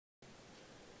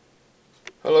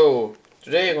Hello,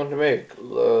 today I'm going to make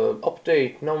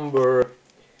update number,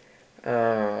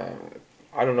 uh,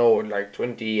 I don't know, like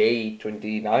 28,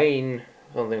 29,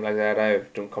 something like that.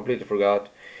 I've completely forgot.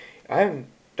 I haven't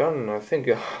done, I think,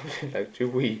 in like 2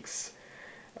 weeks.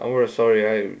 I'm very sorry,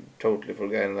 I totally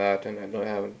forgotten that and I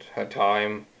haven't had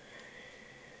time.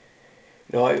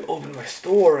 No, I opened my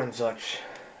store and such.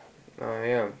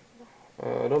 Yeah,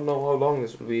 I don't know how long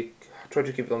this will be. I try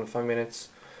to keep it under 5 minutes.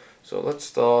 So let's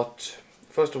start.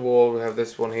 First of all, we have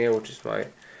this one here, which is my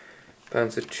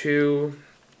Panzer II,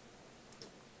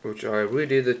 which I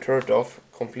redid the turret off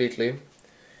completely.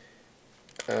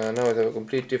 Now I have a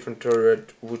complete different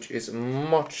turret, which is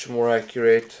much more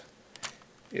accurate.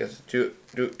 Yes, do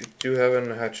have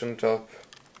a hatch on top.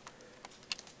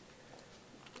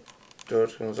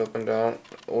 Turret goes up and down.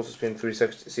 Also spin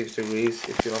 360 degrees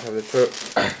if you don't have the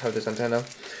have this antenna.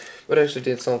 But I actually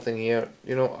did something here.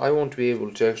 You know, I want to be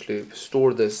able to actually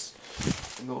store this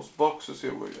in those boxes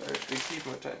here where I actually keep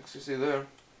my tanks. You see there?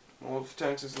 All the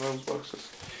tanks is in those boxes.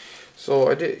 So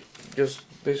I did just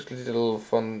basically did a little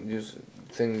fun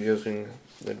thing using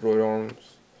the droid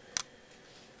arms.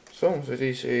 So it's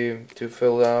easy to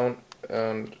fill down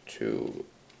and to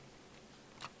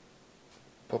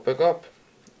pop back up,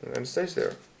 and it stays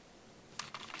there.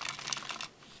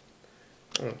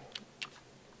 Oh.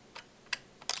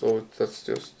 So that's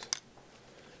just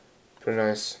pretty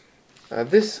nice.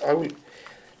 This I will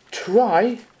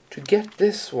try to get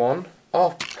this one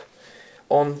up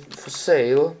on for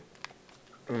sale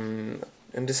in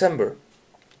December.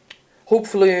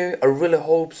 Hopefully, I really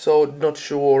hope so. Not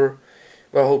sure,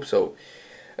 but I hope so.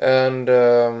 And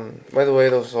by the way,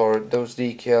 those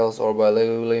decals are by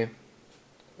Legally.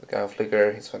 The guy on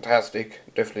Flickr, he's fantastic.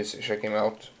 Definitely check him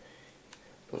out.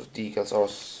 Those decals are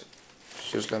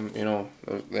just, you know,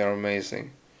 they are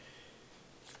amazing.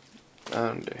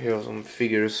 And here are some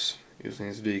figures using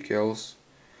his decals.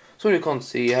 So you can't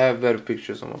see, I have better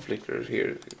pictures on my Flickr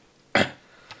here.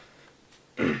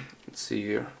 Let's see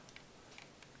here.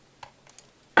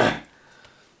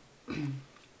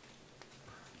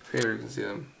 Here you can see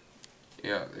them.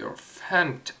 Yeah, they are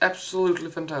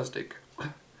absolutely fantastic.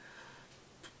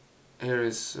 Here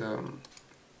is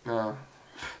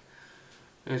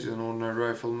here's an ordinary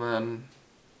rifleman.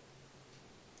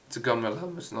 It's a gunmetal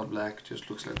helmet, it's not black, just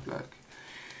looks like black.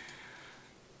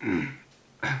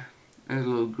 There's a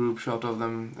little group shot of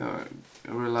them. I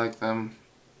really like them.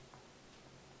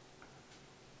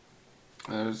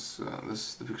 There's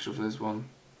this the picture of this one.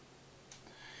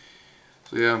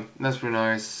 So yeah, that's pretty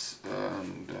nice.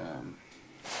 And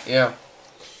yeah.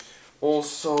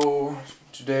 Also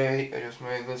today I just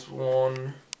made this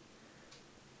one.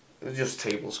 It's just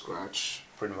table scratch,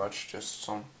 pretty much, just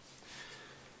some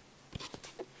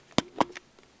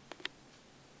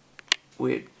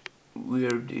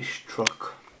weirdish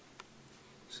truck.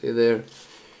 See there?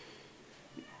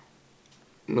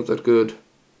 Not that good.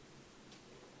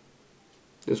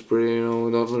 It's pretty, you know,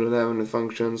 not really have any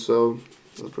function, so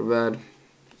that's pretty bad.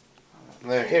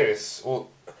 There, here is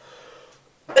all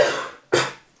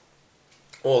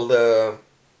all the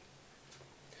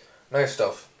nice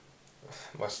stuff.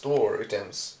 My store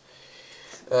items.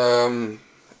 I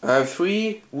have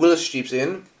 3 Willys Jeeps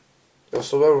in. Just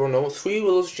so everyone knows, 3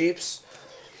 Willys Jeeps,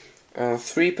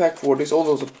 3 Pak 40s. All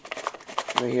those are,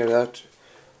 you hear that?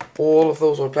 All of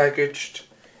those are packaged,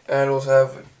 and also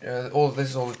have all this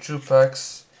is all the troop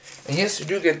packs. And yes, you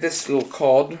do get this little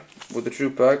card with the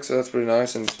troop packs, so that's pretty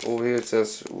nice. And over here it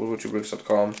says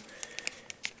worldwartwobricks.com.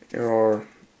 Here are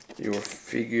your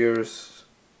figures.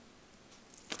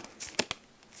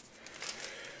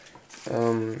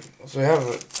 So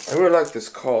I really like this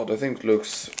card. I think it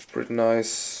looks pretty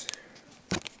nice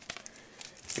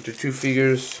with the 2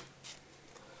 figures.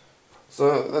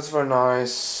 So that's very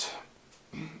nice.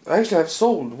 I actually have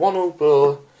sold one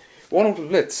Opel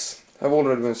Blitz. Have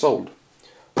already been sold.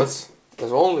 That's the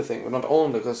only thing, but not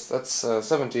only, because that's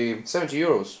 70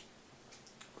 euros.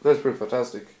 That's pretty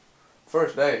fantastic.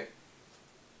 First day.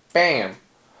 Bam!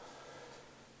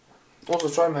 Also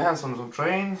tried my hands on some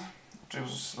train. It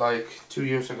was like 2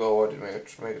 years ago I did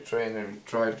make a train and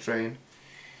tried a train.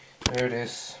 Here it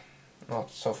is.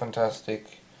 Not so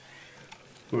fantastic.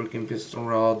 Working piston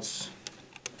rods.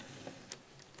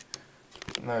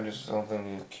 Now just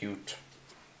something cute.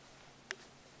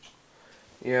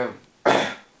 Yeah.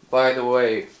 By the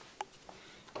way,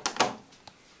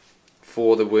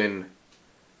 for the win.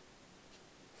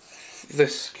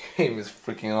 This game is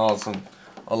freaking awesome.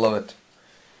 I love it.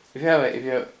 If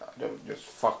you don't just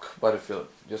fuck Battlefield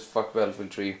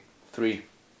 3.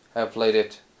 I've played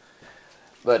it,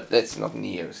 but that's not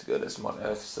near as good as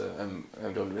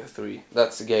MW3.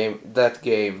 That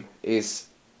game is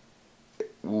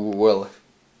well,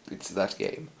 it's that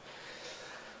game.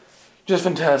 Just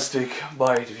fantastic.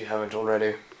 Buy it if you haven't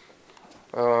already.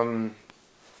 So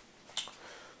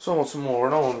what's more?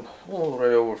 No,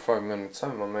 already over 5 minutes.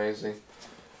 I'm amazing.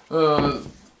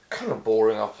 Kind of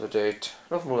boring update.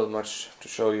 Not really much to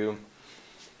show you.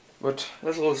 But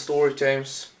there's a lot of story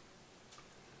times.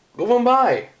 Go on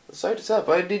by. The site is up.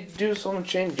 I did do some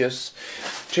changes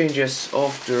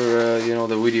after you know,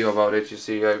 the video about it. You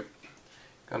see, I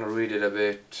kind of read it a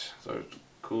bit. So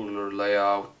cooler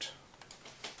layout.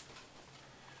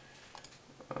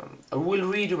 I will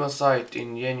redo my site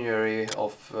in January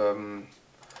of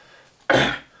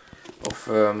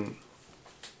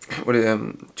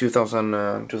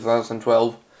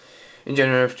 2012. In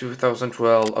January of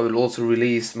 2012, I will also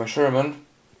release my Sherman.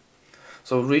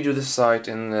 So redo the site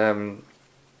and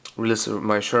release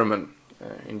my Sherman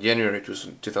in January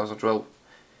 2012.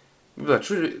 But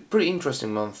pretty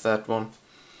interesting month, that one.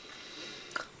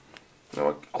 You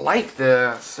know, I like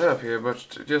the setup here,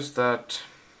 but just that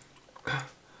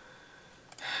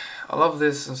I love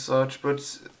this and such,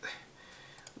 but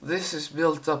this is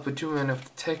built up with too many of the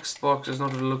text boxes,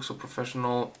 not really look so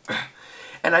professional.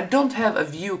 And I don't have a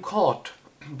view cart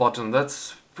button.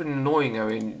 That's pretty annoying. I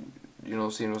mean, you know,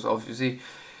 seeing myself, you see.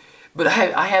 But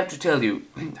I have to tell you,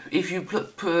 if you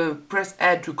press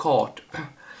add to cart,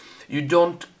 you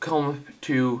don't come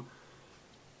to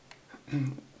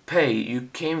pay.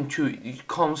 It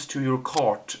comes to your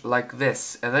cart like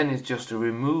this, and then it's just to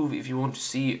remove if you want to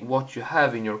see what you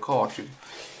have in your cart.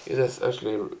 It just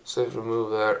actually says remove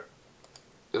there.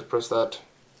 Just press that.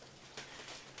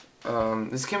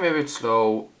 This can be a bit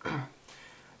slow.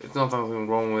 It's not something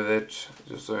wrong with it,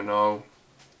 just so you know.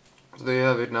 So there you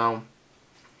have it now.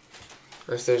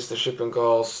 This is the shipping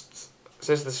cost. It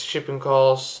says the shipping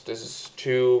cost. This is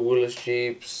 2 Willys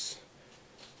Jeeps.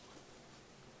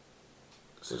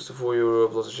 64 euro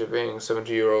plus the shipping,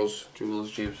 70 euros, 2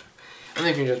 Willys Jeeps. And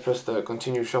then you can just press the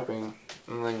continue shopping,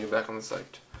 and then you're back on the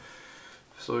site.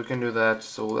 So you can do that,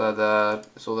 so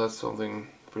that's something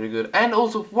pretty good. And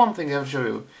also one thing I have to show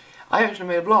you. I actually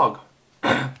made a blog.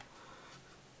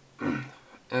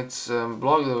 It's a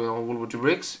blog on World War II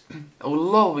bricks. I would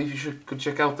love if you could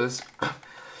check out this.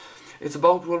 It's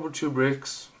about World War II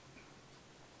bricks.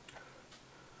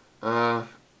 Here I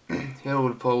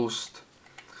will post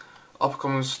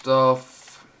upcoming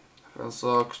stuff and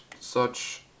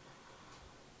such.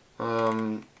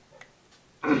 You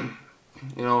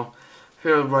know,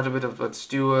 here I'll write a bit about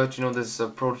Stuart. You know, this is a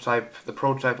prototype, the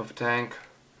prototype of a tank.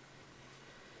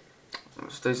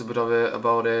 States a bit of it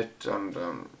about it, and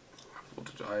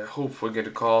I hope we get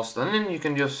a cost, and then you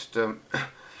can just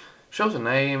show the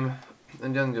name,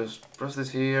 and then just press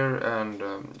this here, and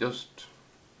just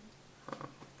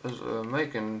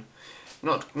make and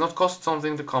not cost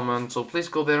something to comment. So please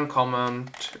go there and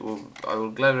comment. I will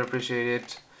gladly appreciate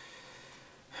it.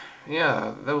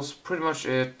 Yeah, that was pretty much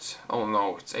it. Oh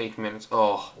no, it's 8 minutes.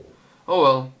 Oh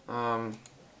well.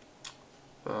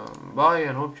 Bye,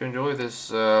 and hope you enjoy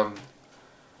this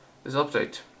this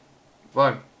update.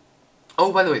 Bye.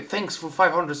 Oh, by the way, thanks for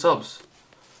 500 subs.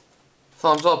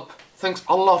 Thumbs up. Thanks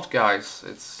a lot, guys.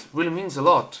 It really means a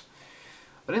lot.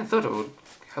 I didn't thought I would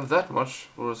have that much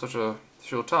for such a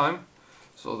short time.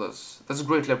 So that's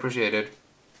greatly appreciated.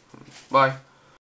 Bye.